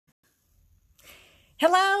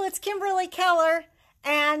Hello, it's Kimberly Keller,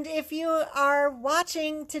 and if you are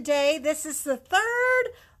watching today, this is the third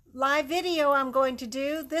live video I'm going to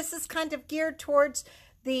do. This is kind of geared towards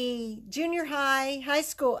the junior high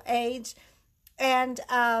school age, and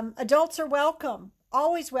adults are welcome,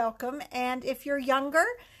 always welcome, and if you're younger,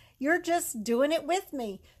 you're just doing it with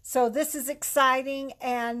me. So this is exciting,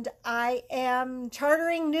 and I am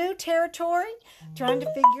chartering new territory, trying to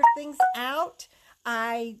figure things out.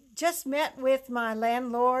 I just met with my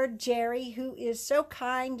landlord, Jerry, who is so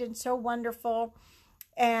kind and so wonderful.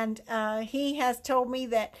 And he has told me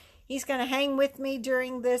that he's going to hang with me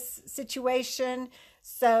during this situation.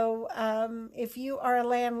 So if you are a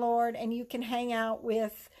landlord and you can hang out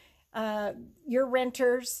with your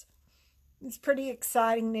renters, it's pretty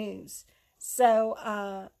exciting news. So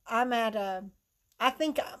I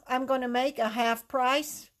think I'm going to make a half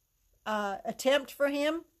price attempt for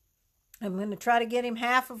him. I'm going to try to get him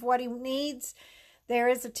half of what he needs. There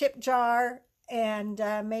is a tip jar, and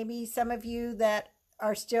maybe some of you that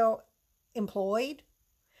are still employed.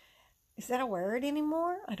 Is that a word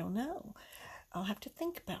anymore? I don't know. I'll have to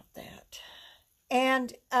think about that.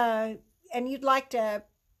 And you'd like to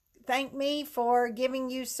thank me for giving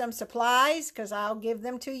you some supplies, because I'll give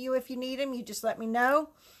them to you if you need them. You just let me know.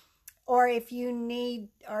 Or if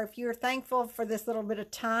you're thankful for this little bit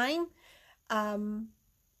of time,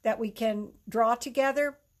 that we can draw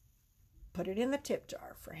together, put it in the tip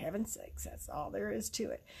jar, for heaven's sakes. That's all there is to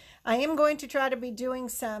it. I am going to try to be doing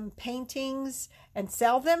some paintings and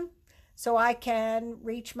sell them so I can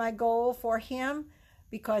reach my goal for him,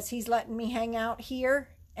 because he's letting me hang out here,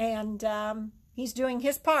 and he's doing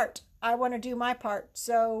his part. I want to do my part.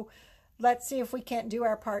 So let's see if we can't do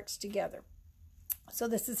our parts together. So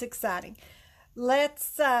this is exciting.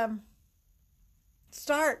 Let's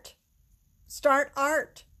start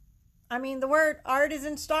art. I mean, the word art is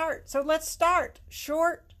in start. So let's start.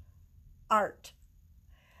 Short art.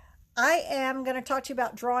 I am going to talk to you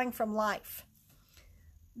about drawing from life.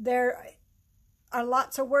 There are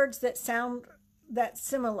lots of words that sound that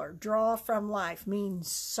similar. Draw from life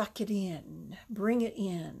means suck it in, bring it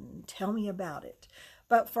in, tell me about it.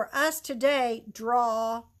 But for us today,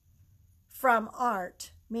 draw from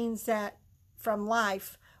art means that from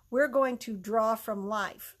life, we're going to draw from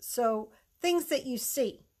life. So things that you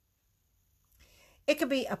see. It could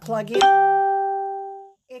be a plug-in.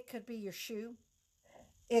 It could be your shoe.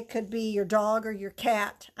 It could be your dog or your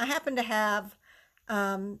cat. I happen to have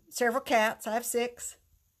several cats. I have 6.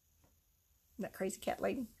 That crazy cat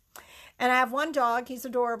lady. And I have one dog. He's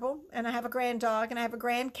adorable. And I have a grand dog. And I have a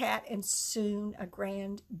grand cat. And soon a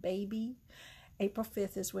grand baby. April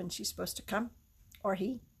 5th is when she's supposed to come. Or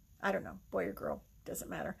he. I don't know. Boy or girl.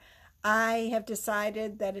 Doesn't matter. I have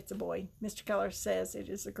decided that it's a boy. Mr. Keller says it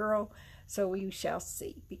is a girl. So we shall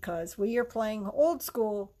see, because we are playing old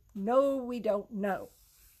school. No, we don't know.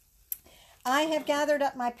 I have gathered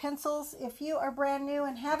up my pencils. If you are brand new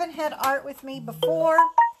and haven't had art with me before,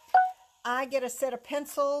 I get a set of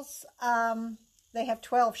pencils. They have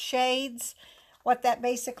 12 shades. What that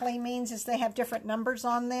basically means is they have different numbers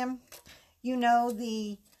on them. You know,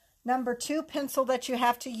 the number 2 pencil that you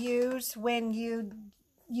have to use when you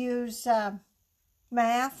use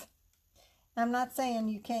math. I'm not saying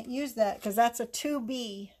you can't use that, because that's a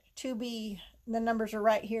 2B. 2B, the numbers are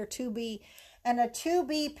right here, 2B. And a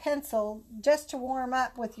 2B pencil, just to warm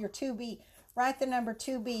up with your 2B, write the number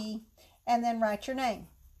 2B and then write your name.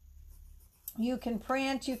 You can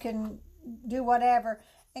print, you can do whatever,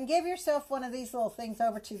 and give yourself one of these little things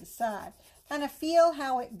over to the side. Kind of feel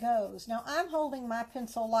how it goes. Now, I'm holding my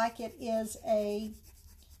pencil like it is a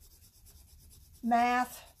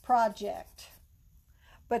math project.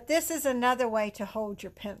 But this is another way to hold your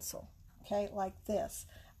pencil, okay, like this.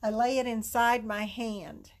 I lay it inside my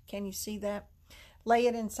hand. Can you see that? Lay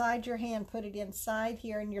it inside your hand, put it inside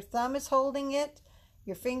here, and your thumb is holding it,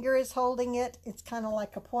 your finger is holding it. It's kind of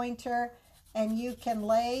like a pointer, and you can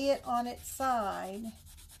lay it on its side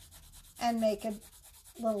and make a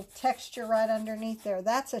little texture right underneath there.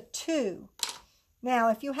 That's a 2. Now,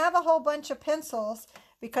 if you have a whole bunch of pencils,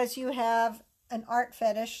 because you have an art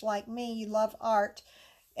fetish like me, you love art,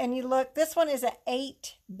 and you look, this one is an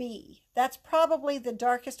 8B. That's probably the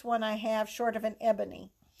darkest one I have, short of an ebony.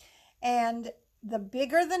 And the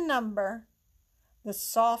bigger the number, the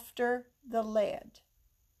softer the lead.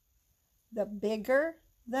 The bigger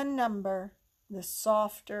the number, the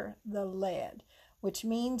softer the lead, which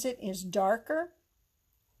means it is darker,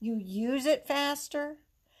 you use it faster,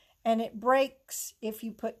 and it breaks if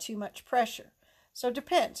you put too much pressure. So it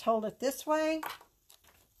depends. Hold it this way.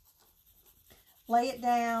 Lay it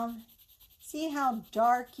down. See, See how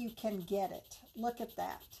dark you can get it. Look at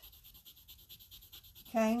that.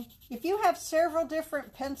 Okay, if you have several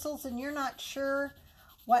different pencils and you're not sure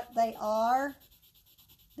what they are,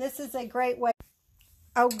 this is a great way.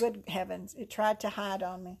 Oh, good heavens, it tried to hide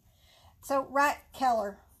on me. So write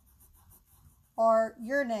Keller or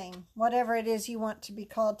your name, whatever it is you want to be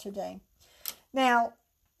called today. Now,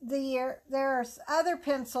 there are other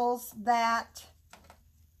pencils that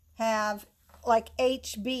have like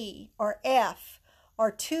HB or F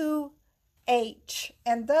or 2H,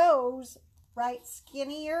 and those write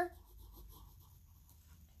skinnier.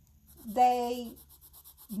 They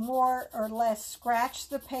more or less scratch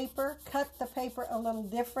the paper, cut the paper a little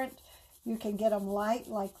different. You can get them light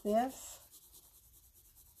like this.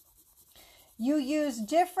 You use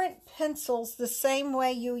different pencils the same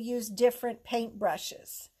way you use different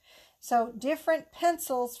paintbrushes. So different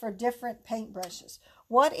pencils for different paintbrushes.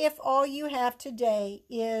 What if all you have today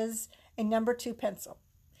is a number 2 pencil?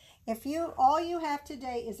 If all you have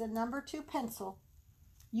today is a number 2 pencil,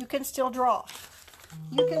 you can still draw.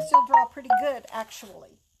 You can still draw pretty good,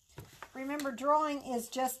 actually. Remember, drawing is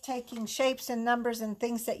just taking shapes and numbers and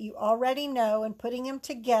things that you already know and putting them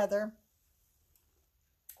together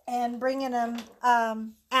and bringing them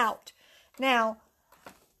out. Now,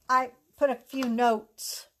 I put a few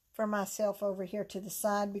notes for myself over here to the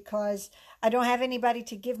side because I don't have anybody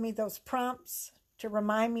to give me those prompts to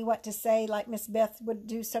remind me what to say, like Miss Beth would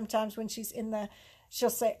do sometimes when she's she'll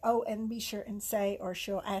say, oh, and be sure and say, or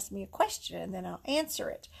she'll ask me a question and then I'll answer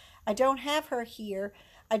it. I don't have her here.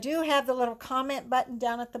 I do have the little comment button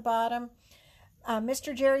down at the bottom.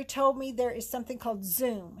 Mr. Jerry told me there is something called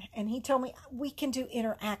Zoom, and he told me we can do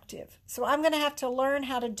interactive. So I'm going to have to learn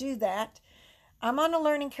how to do that. I'm on a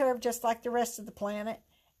learning curve just like the rest of the planet,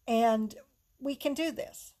 and we can do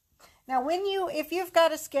this. Now, if you've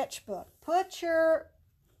got a sketchbook, put your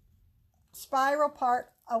spiral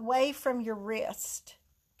part away from your wrist,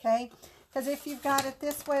 okay? Because if you've got it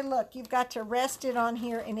this way, look, you've got to rest it on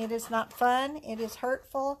here, and it is not fun. It is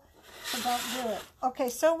hurtful. So don't do it. Okay,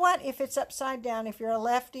 so what if it's upside down? If you're a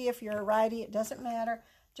lefty, if you're a righty, it doesn't matter.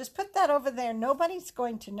 Just put that over there. Nobody's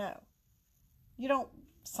going to know. You don't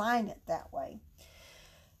sign it that way.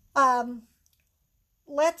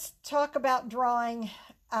 Let's talk about drawing.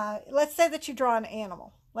 Let's say that you draw an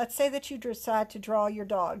animal. Let's say that you decide to draw your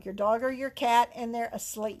dog or your cat, and they're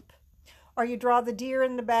asleep. Or you draw the deer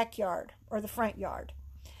in the backyard or the front yard.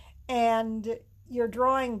 And you're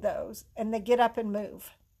drawing those, and they get up and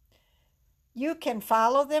move. You can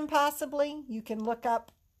follow them possibly. You can look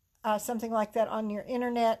up something like that on your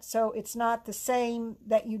internet, so it's not the same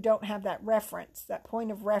that you don't have that reference, that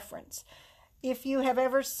point of reference. If you have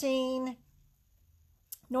ever seen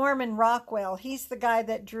Norman Rockwell, he's the guy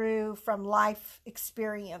that drew from life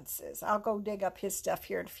experiences. I'll go dig up his stuff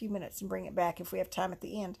here in a few minutes and bring it back if we have time at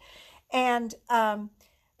the end. And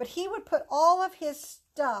but he would put all of his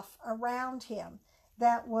stuff around him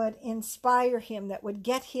that would inspire him, that would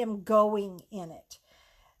get him going in it.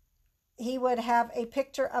 He would have a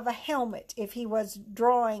picture of a helmet if he was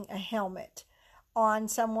drawing a helmet on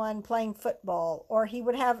someone playing football, or he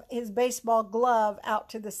would have his baseball glove out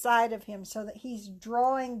to the side of him so that he's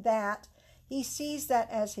drawing that. He sees that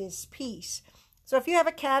as his piece. So if you have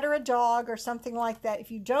a cat or a dog or something like that, if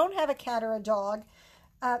you don't have a cat or a dog,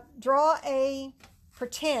 draw a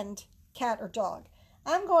pretend cat or dog.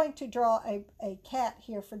 I'm going to draw a cat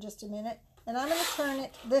here for just a minute, and I'm going to turn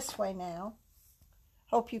it this way now.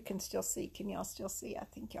 Hope you can still see. Can y'all still see? I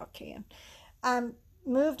think y'all can.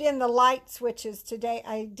 Moved in the light switches today.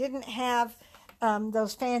 I didn't have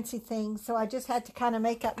those fancy things, so I just had to kind of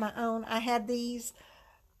make up my own. I had these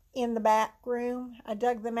in the back room. I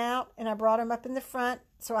dug them out, and I brought them up in the front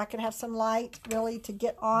so I could have some light really to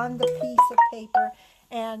get on the piece of paper,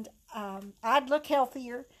 and I'd look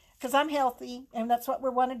healthier. Because I'm healthy, and that's what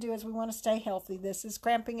we want to do, is we want to stay healthy. This is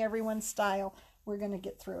cramping everyone's style. We're going to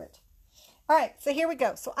get through it. All right, so here we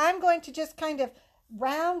go. So I'm going to just kind of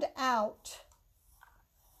round out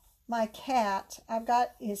my cat. I've got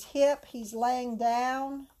his hip. He's laying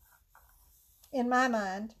down in my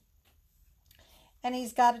mind. And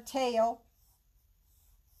he's got a tail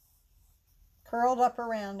curled up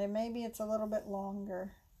around him. Maybe it's a little bit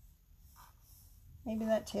longer. Maybe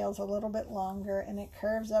that tail's a little bit longer, and it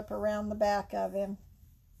curves up around the back of him.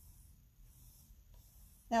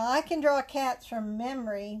 Now, I can draw cats from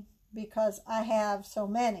memory because I have so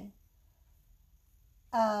many.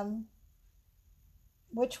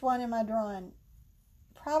 Which one am I drawing?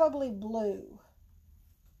 Probably blue.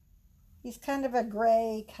 He's kind of a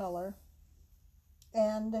gray color.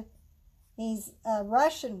 And he's a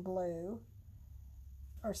Russian blue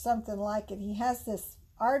or something like it. He has this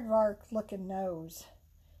aardvark looking nose.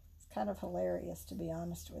 It's kind of hilarious, to be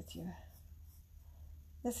honest with you.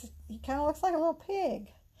 He kind of looks like a little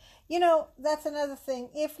pig. You know, that's another thing.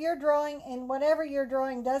 If you're drawing and whatever you're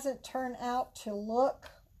drawing doesn't turn out to look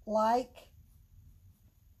like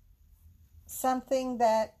something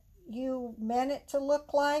that you meant it to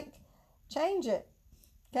look like, change it.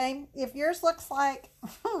 Okay? If yours looks like,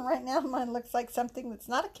 right now mine looks like something that's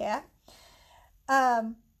not a cat,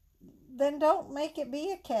 then don't make it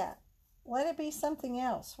be a cat. Let it be something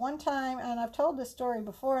else. One time, and I've told this story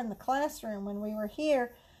before in the classroom when we were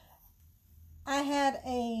here, I had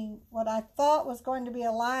what I thought was going to be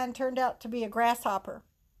a lion turned out to be a grasshopper.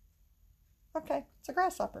 Okay, it's a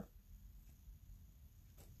grasshopper.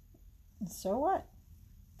 And so what?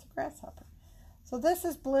 It's a grasshopper. So this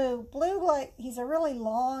is Blue. Blue, like, he's a really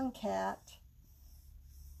long cat.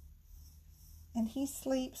 And he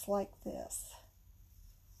sleeps like this.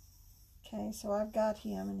 Okay, so I've got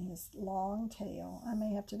him and his long tail. I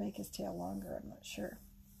may have to make his tail longer, I'm not sure.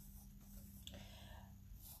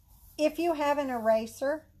 If you have an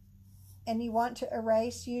eraser and you want to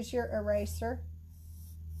erase, use your eraser.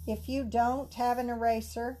 If you don't have an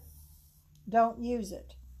eraser, don't use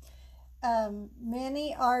it.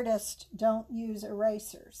 Many artists don't use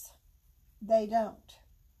erasers. They don't.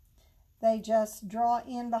 They just draw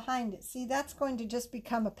in behind it. See, that's going to just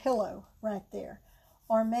become a pillow right there.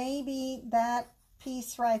 Or maybe that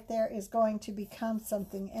piece right there is going to become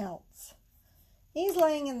something else. He's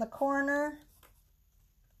laying in the corner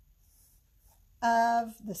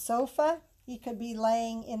of the sofa. He could be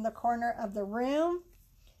laying in the corner of the room.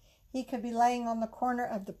 He could be laying on the corner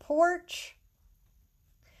of the porch.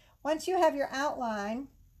 Once you have your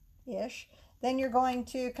outline-ish, then you're going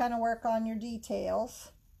to kind of work on your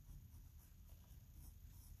details.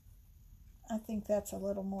 I think that's a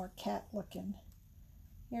little more cat looking.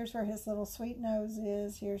 Here's where his little sweet nose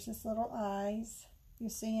is. Here's his little eyes. You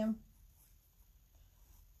see him?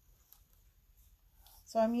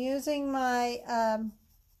 So I'm using my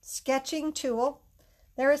sketching tool.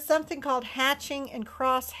 There is something called hatching and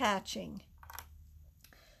cross-hatching.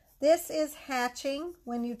 This is hatching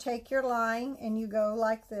when you take your line and you go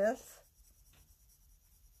like this.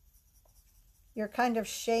 You're kind of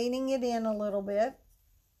shading it in a little bit.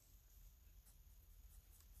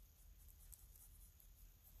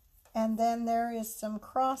 And then there is some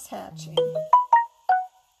cross-hatching.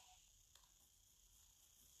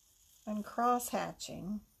 And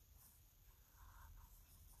cross-hatching.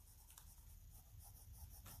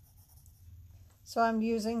 So I'm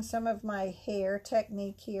using some of my hair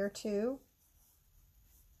technique here too.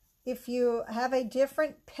 If you have a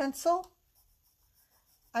different pencil,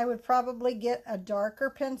 I would probably get a darker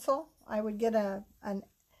pencil. I would get a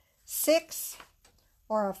 6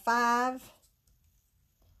 or a 5.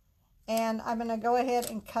 And I'm going to go ahead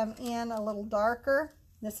and come in a little darker.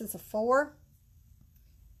 This is a 4.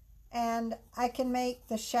 And I can make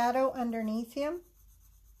the shadow underneath him.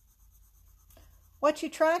 What you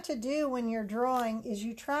try to do when you're drawing is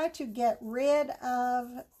you try to get rid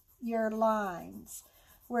of your lines.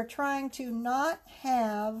 We're trying to not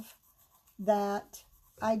have that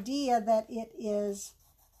idea that it is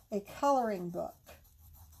a coloring book.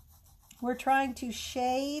 We're trying to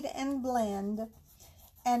shade and blend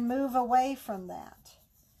and move away from that.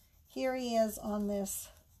 Here he is on this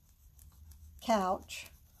couch.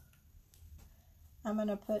 I'm going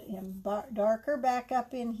to put him darker back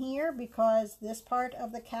up in here because this part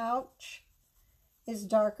of the couch is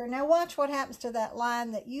darker. Now watch what happens to that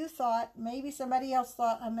line that you thought, maybe somebody else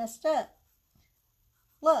thought I messed up.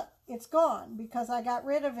 Look, it's gone because I got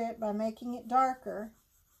rid of it by making it darker.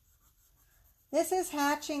 This is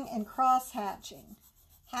hatching and cross-hatching.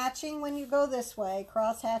 Hatching when you go this way,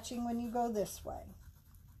 cross-hatching when you go this way.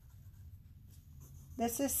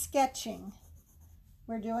 This is sketching.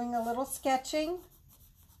 We're doing a little sketching.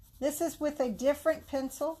 This is with a different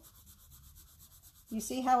pencil. You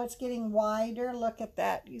see how it's getting wider? Look at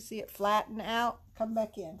that. You see it flatten out, come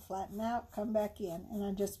back in, flatten out, come back in. And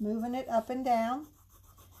I'm just moving it up and down.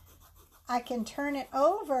 I can turn it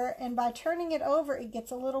over, and by turning it over, it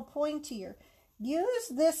gets a little pointier. Use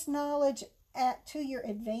this knowledge to your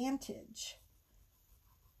advantage.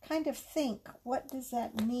 Kind of think, what does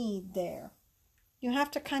that need there? You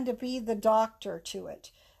have to kind of be the doctor to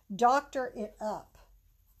it. Doctor it up,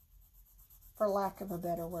 for lack of a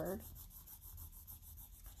better word.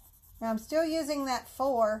 Now I'm still using that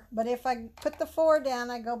 4, but if I put the 4 down,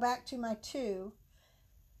 I go back to my 2.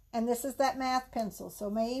 And this is that math pencil, so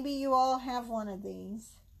maybe you all have one of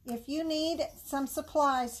these. If you need some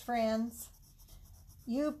supplies, friends,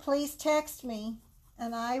 you please text me,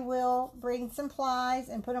 and I will bring supplies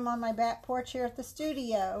and put them on my back porch here at the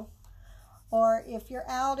studio. Or if you're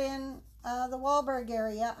out in the Wahlberg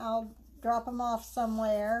area, I'll drop them off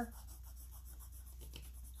somewhere.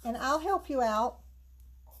 And I'll help you out.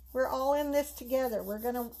 We're all in this together. We're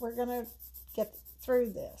gonna get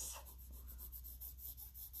through this.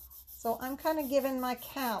 So I'm kind of giving my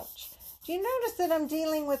couch. Do you notice that I'm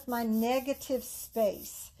dealing with my negative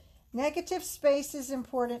space? Negative space is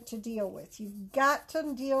important to deal with. You've got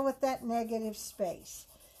to deal with that negative space.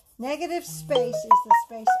 Negative space is the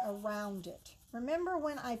space around it. Remember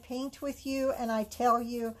when I paint with you and I tell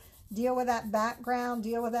you, deal with that background,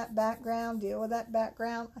 deal with that background, deal with that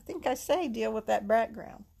background? I think I say deal with that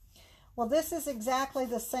background. Well, this is exactly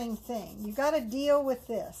the same thing. You got to deal with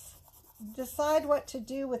this. Decide what to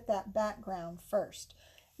do with that background first.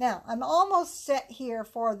 Now, I'm almost set here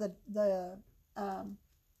for the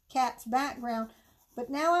cat's background, but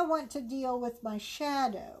now I want to deal with my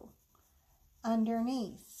shadow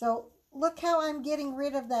underneath. So look how I'm getting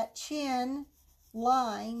rid of that chin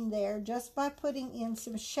line there just by putting in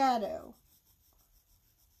some shadow.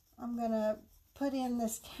 I'm going to put in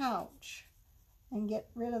this couch and get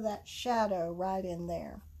rid of that shadow right in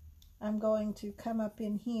there. I'm going to come up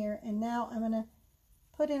in here, and now I'm going to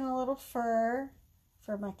put in a little fur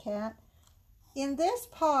for my cat. In this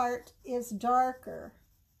part is darker.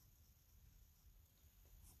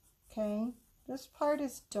 Okay, this part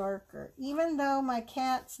is darker. Even though my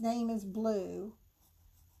cat's name is Blue,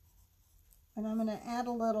 and I'm going to add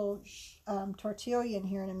a little tortilla in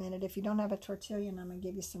here in a minute. If you don't have a tortilla, I'm going to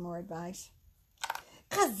give you some more advice.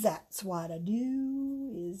 Because that's what I do,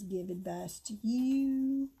 is give advice to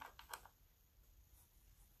you.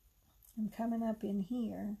 I'm coming up in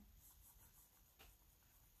here.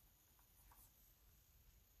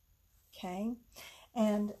 Okay,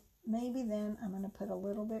 and maybe then I'm going to put a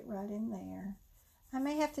little bit right in there. I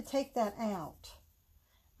may have to take that out.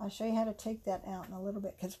 I'll show you how to take that out in a little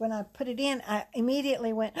bit, because when I put it in, I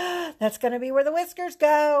immediately went, oh, that's going to be where the whiskers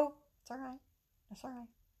go. It's all right. That's all right.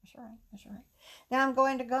 That's all right. That's all right. Now I'm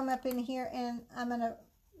going to come up in here, and I'm going to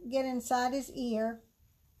get inside his ear.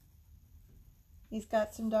 He's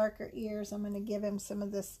got some darker ears. I'm going to give him some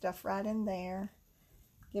of this stuff right in there.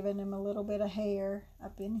 Giving him a little bit of hair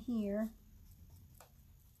up in here.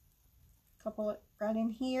 A couple right in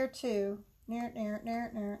here too.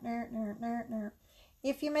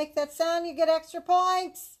 If you make that sound, you get extra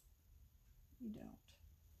points. You don't.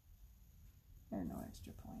 There are no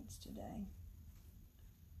extra points today.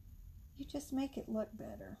 You just make it look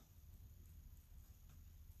better.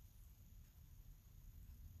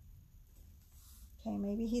 Okay,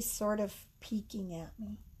 maybe he's sort of peeking at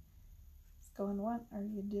me. He's going, what are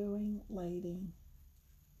you doing, lady?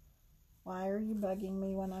 Why are you bugging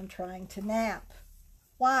me when I'm trying to nap?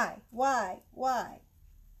 Why? Why? Why?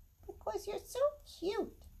 Because you're so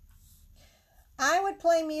cute. I would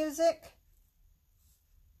play music.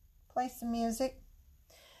 Play some music.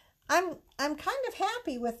 I'm kind of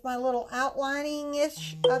happy with my little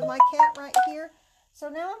outlining-ish of my cat right here. So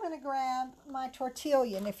now I'm going to grab my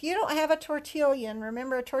tortillon. If you don't have a tortillon,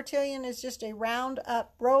 remember a tortillon is just a rolled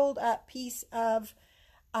up piece of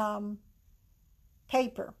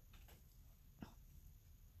paper.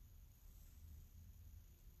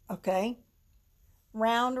 Okay?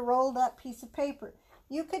 Round rolled up piece of paper.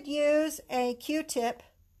 You could use a Q-tip,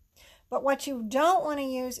 but what you don't want to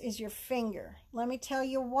use is your finger. Let me tell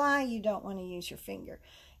you why you don't want to use your finger.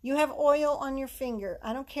 You have oil on your finger.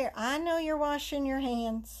 I don't care. I know you're washing your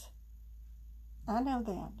hands. I know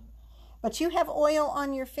that. But you have oil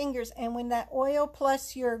on your fingers, and when that oil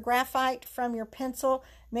plus your graphite from your pencil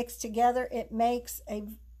mix together, it makes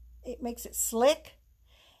it slick.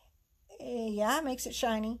 Yeah, it makes it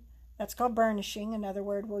shiny. That's called burnishing, another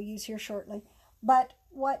word we'll use here shortly. But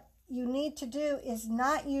what you need to do is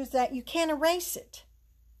not use that. You can't erase it.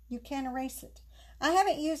 You can't erase it. I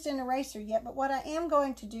haven't used an eraser yet, but what I am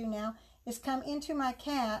going to do now is come into my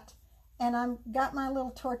cat, and I've got my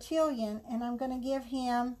little tortillon, and I'm going to give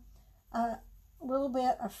him a little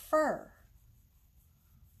bit of fur.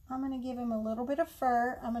 I'm going to give him a little bit of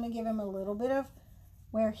fur. I'm going to give him a little bit of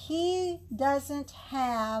where he doesn't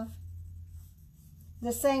have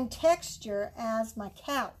the same texture as my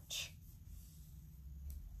couch.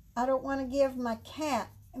 I don't want to give my cat,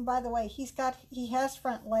 and by the way, he has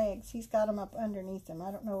front legs. He's got them up underneath him.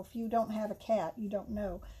 I don't know if you don't have a cat, you don't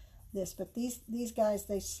know this, but these guys,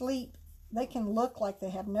 they sleep. They can look like they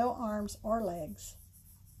have no arms or legs.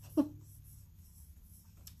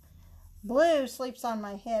 Blue sleeps on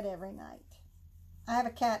my head every night. I have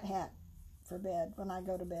a cat hat for bed when I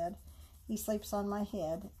go to bed. He sleeps on my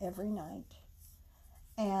head every night.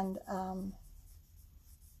 And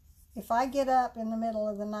if I get up in the middle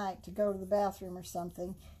of the night to go to the bathroom or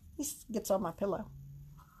something, he gets on my pillow.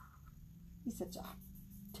 He sits, oh,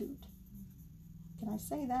 toot. Can I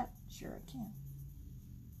say that? Sure I can.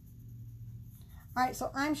 All right,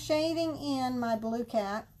 so I'm shading in my blue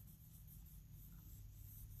cat.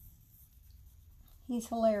 He's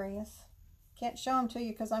hilarious. Can't show him to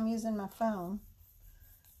you because I'm using my phone,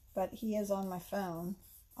 but he is on my phone.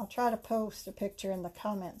 I'll try to post a picture in the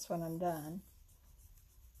comments when I'm done.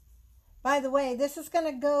 By the way, this is going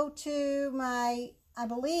to go to my, I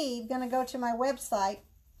believe, going to go to my website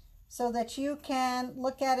so that you can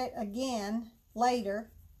look at it again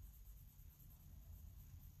later,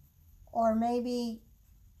 or maybe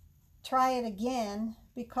try it again,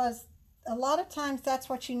 because a lot of times that's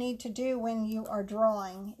what you need to do when you are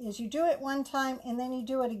drawing, is you do it one time and then you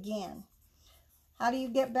do it again. How do you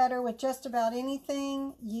get better with just about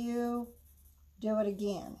anything? You do it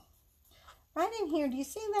again. Right in here, do you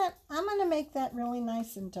see that? I'm going to make that really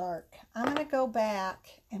nice and dark. I'm going to go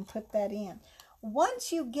back and put that in.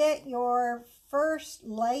 Once you get your first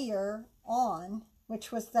layer on,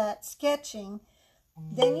 which was that sketching,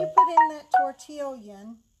 then you put in that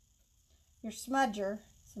tortillon, your smudger.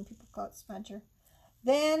 Some people call it smudger.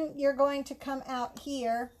 Then you're going to come out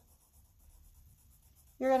here.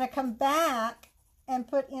 You're going to come back and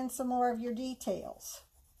put in some more of your details.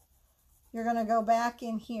 You're going to go back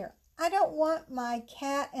in here. I don't want my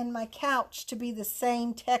cat and my couch to be the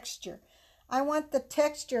same texture. I want the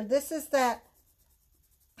texture. This is that,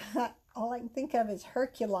 all I can think of is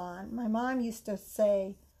Herculon. My mom used to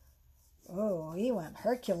say, oh, he went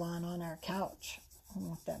Herculon on our couch. I don't know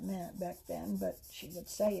what that meant back then, but she would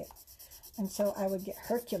say it. And so I would get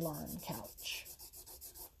Herculon couch.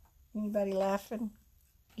 Anybody laughing?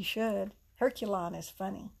 You should. Herculon is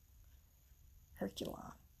funny.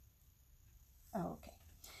 Herculon. Oh, okay.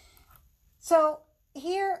 So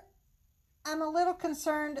here, I'm a little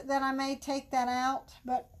concerned that I may take that out,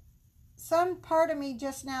 but some part of me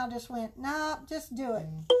just now just went, nah, just do it.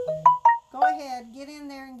 Go ahead, get in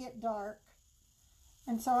there and get dark.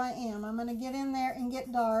 And so I am. I'm going to get in there and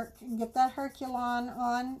get dark and get that Herculon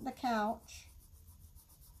on the couch.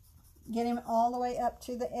 Get him all the way up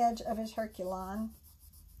to the edge of his Herculon.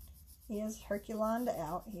 He is Herculoned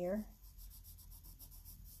out here.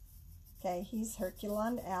 Okay, he's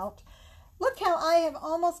Herculoned out. Look how I have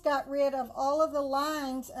almost got rid of all of the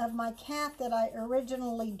lines of my cat that I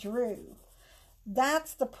originally drew.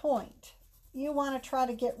 That's the point. You want to try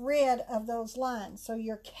to get rid of those lines so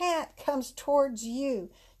your cat comes towards you.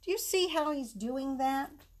 Do you see how he's doing that?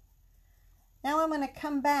 Now I'm going to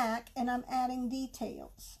come back and I'm adding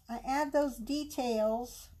details. I add those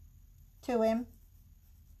details to him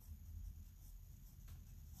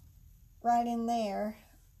right in there.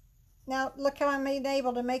 Now look how I'm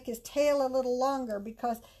able to make his tail a little longer,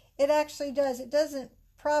 because it actually does. It doesn't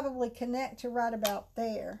probably connect to right about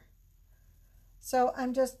there. So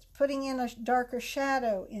I'm just putting in a darker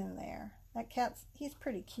shadow in there. That cat's, he's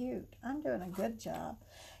pretty cute. I'm doing a good job.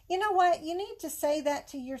 You know what? You need to say that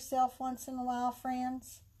to yourself once in a while,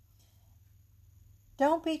 friends.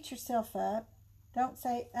 Don't beat yourself up. Don't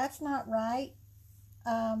say, that's not right.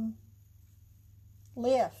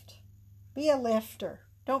 Lift. Be a lifter.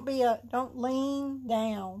 Don't lean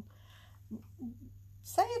down.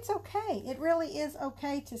 Say it's okay. It really is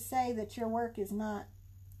okay to say that your work is not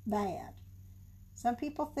bad. Some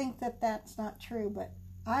people think that that's not true, but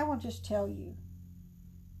I will just tell you,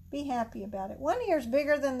 be happy about it. One ear's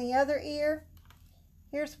bigger than the other ear.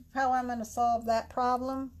 Here's how I'm going to solve that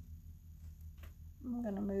problem. I'm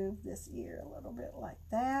going to move this ear a little bit like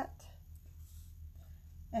that.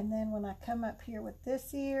 And then when I come up here with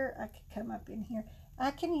this ear, I can come up in here.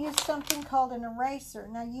 I can use something called an eraser.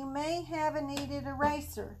 Now, you may have a kneaded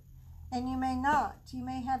eraser, and you may not. You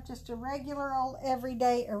may have just a regular old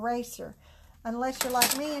everyday eraser. Unless you're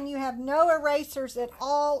like me and you have no erasers at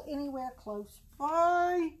all anywhere close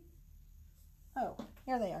by. Oh,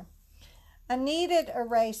 here they are. A kneaded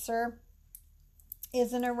eraser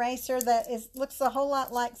is an eraser that looks a whole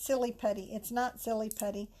lot like silly putty. It's not silly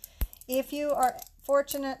putty. If you are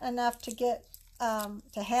fortunate enough to get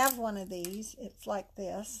to have one of these, it's like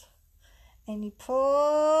this. And you pull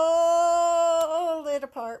it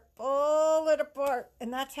apart,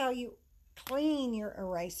 and that's how you clean your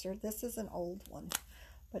eraser. This is an old one,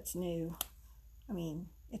 but it's new. I mean,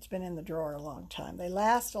 it's been in the drawer a long time. They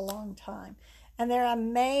last a long time, and they're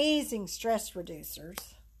amazing stress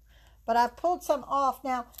reducers. But I pulled some off.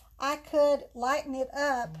 Now, I could lighten it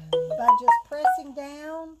up by just pressing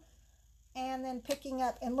down and then picking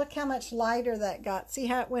up. And look how much lighter that got. See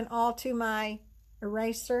how it went all to my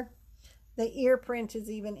eraser? The ear print is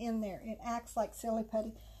even in there. It acts like silly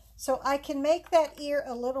putty. So I can make that ear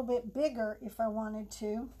a little bit bigger if I wanted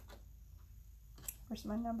to. Where's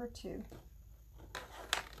my number 2?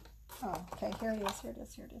 Oh, okay, here it is, here it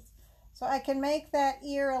is, here it is. So I can make that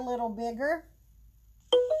ear a little bigger.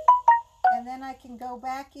 And then I can go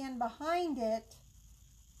back in behind it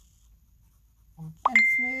and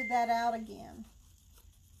smooth that out again.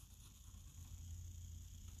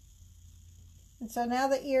 And so now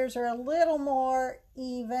the ears are a little more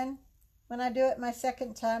even. When I do it my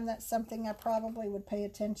second time, that's something I probably would pay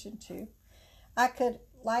attention to. I could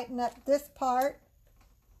lighten up this part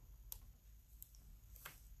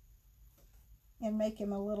and make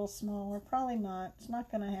him a little smaller. Probably not. It's not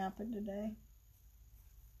going to happen today.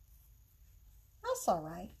 That's all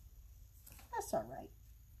right. That's all right.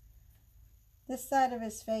 This side of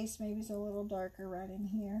his face maybe is a little darker right in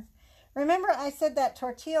here. Remember I said that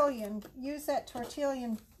tortillon, use that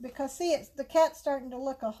tortillon, because see, the cat's starting to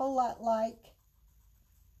look a whole lot like,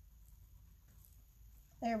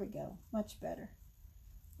 there we go, much better.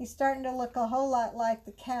 He's starting to look a whole lot like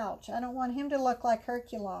the couch. I don't want him to look like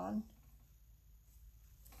Herculon.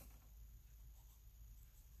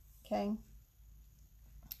 Okay.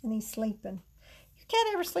 And he's sleeping. Your cat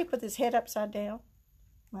ever sleep with his head upside down?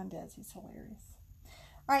 Mine does. He's hilarious.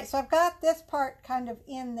 All right, so I've got this part kind of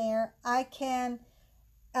in there. I can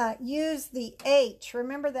use the H.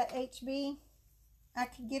 Remember that HB? I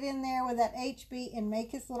could get in there with that HB and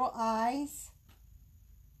make his little eyes.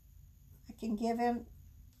 I can give him,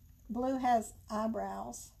 Blue has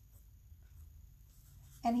eyebrows.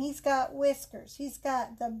 And he's got whiskers. He's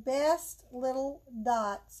got the best little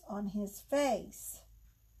dots on his face.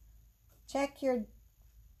 Check your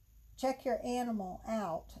animal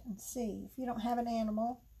out and see. If you don't have an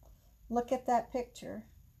animal, look at that picture.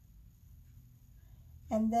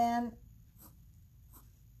 And then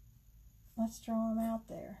let's draw him out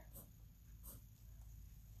there.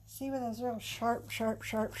 See with those real sharp.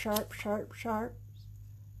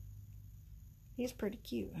 He's pretty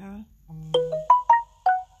cute, huh?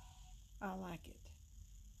 I like it.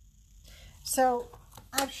 So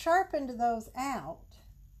I've sharpened those out.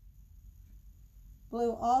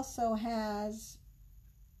 Blue also has,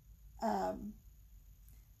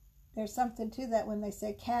 there's something to that when they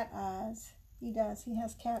say cat eyes. He does. He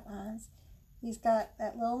has cat eyes. He's got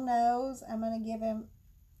that little nose. I'm going to give him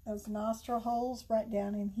those nostril holes right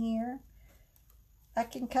down in here. I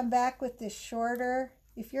can come back with this shorter.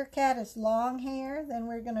 If your cat is long hair, then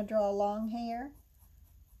we're going to draw long hair.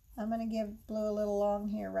 I'm going to give Blue a little long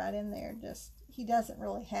hair right in there. Just, he doesn't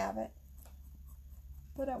really have it,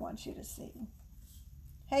 but I want you to see.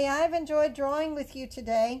 Hey, I've enjoyed drawing with you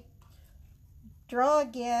today. Draw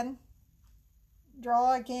again.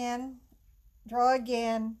 Draw again. Draw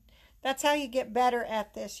again. That's how you get better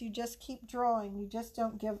at this. You just keep drawing. You just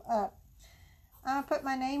don't give up. I'm going to put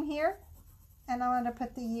my name here, and I'm going to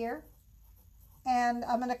put the year. And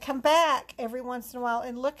I'm going to come back every once in a while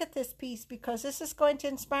and look at this piece, because this is going to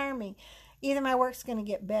inspire me. Either my work's going to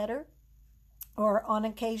get better, or on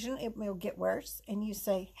occasion it will get worse. And you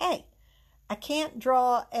say, hey, I can't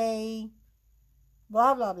draw a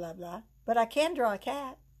blah, blah, blah, blah, but I can draw a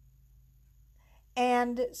cat.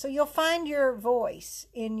 And so you'll find your voice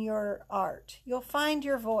in your art. You'll find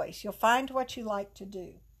your voice. You'll find what you like to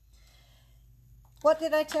do. What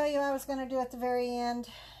did I tell you I was going to do at the very end?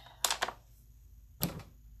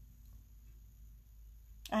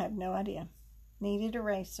 I have no idea. Needed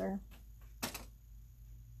eraser.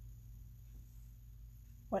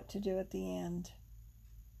 What to do at the end?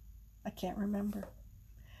 I can't remember.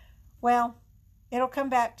 Well, it'll come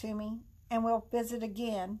back to me, and we'll visit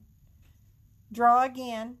again. Draw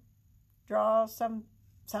again. Draw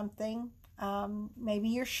something. Maybe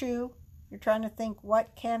your shoe. You're trying to think,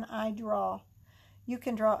 what can I draw? You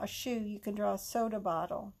can draw a shoe. You can draw a soda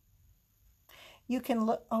bottle. You can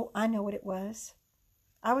look. Oh, I know what it was.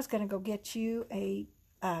 I was going to go get you a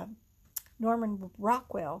Norman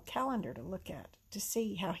Rockwell calendar to look at, to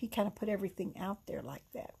see how he kind of put everything out there like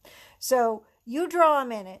that. So you draw a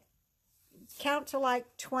minute, count to like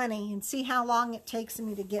 20, and see how long it takes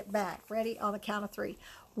me to get back. Ready? On the count of 3.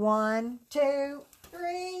 1, 2,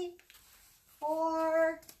 3,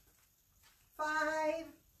 4, 5,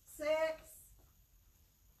 6, 7,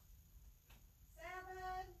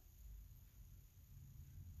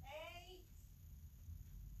 8,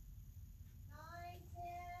 9, 10,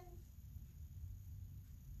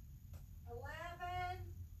 11,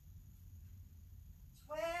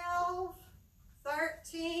 12,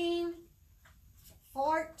 13,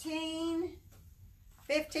 14,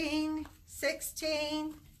 15,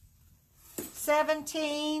 16,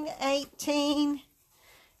 17, 18,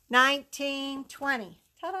 19, 20.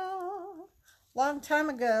 Ta-da! Long time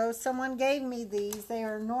ago, someone gave me these. They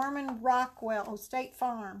are Norman Rockwell, State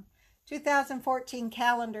Farm, 2014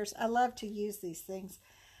 calendars. I love to use these things.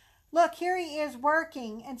 Look, here he is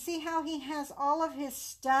working, and see how he has all of his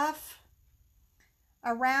stuff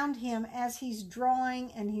around him as he's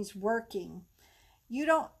drawing and he's working. You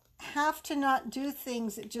don't have to not do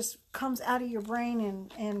things that just comes out of your brain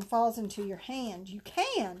and falls into your hand. You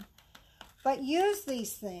can, but use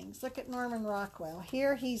these things. Look at Norman Rockwell.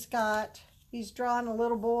 Here he's drawn a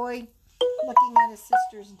little boy looking at his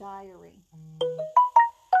sister's diary.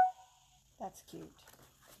 That's cute.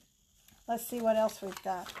 Let's see what else we've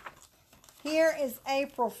got. Here is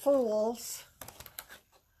April Fool's.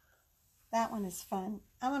 That one is fun.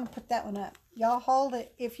 I'm going to put that one up. Y'all hold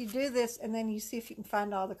it if you do this, and then you see if you can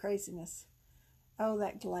find all the craziness. Oh,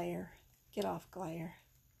 that glare. Get off glare.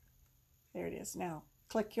 There it is. Now,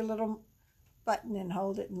 click your little button and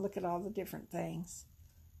hold it and look at all the different things.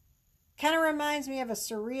 Kind of reminds me of a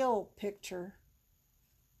surreal picture.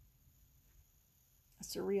 A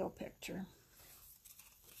surreal picture.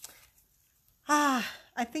 I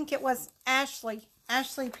think it was Ashley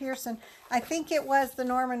Pearson. I think it was the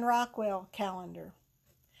Norman Rockwell calendar.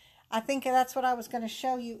 I think that's what I was going to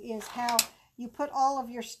show you, is how you put all of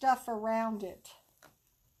your stuff around it.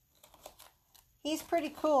 He's pretty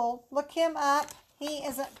cool. Look him up. He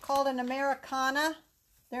is called an Americana.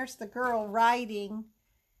 There's the girl writing.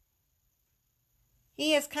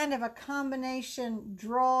 He is kind of a combination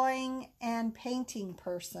drawing and painting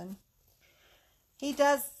person. He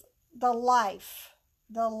does the life,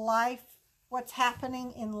 what's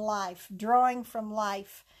happening in life, drawing from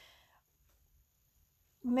life.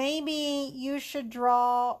 Maybe you should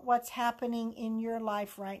draw what's happening in your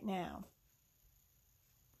life right now.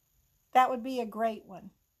 That would be a great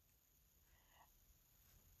one.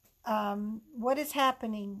 What is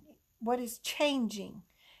happening? What is changing?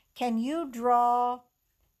 Can you draw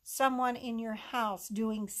someone in your house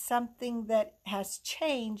doing something that has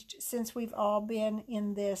changed since we've all been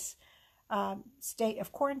in this state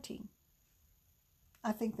of quarantine?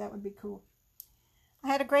 I think that would be cool. I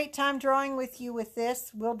had a great time drawing with you with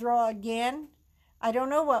this. We'll draw again. I don't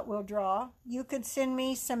know what we'll draw. You could send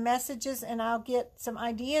me some messages and I'll get some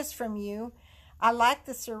ideas from you. I like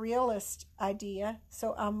the surrealist idea,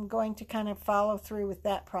 so I'm going to kind of follow through with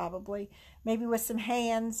that probably. Maybe with some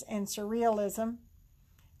hands and surrealism.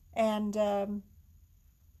 And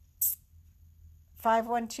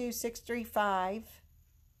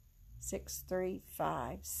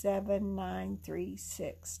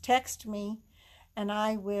 512-635-7936. Text me and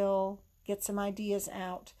I will get some ideas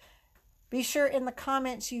out. Be sure in the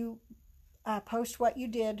comments you post what you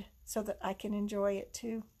did so that I can enjoy it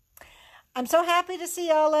too. I'm so happy to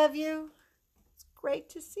see all of you. It's great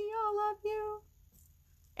to see all of you.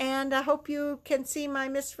 And I hope you can see my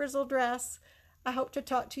Miss Frizzle dress. I hope to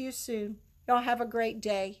talk to you soon. Y'all have a great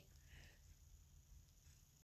day.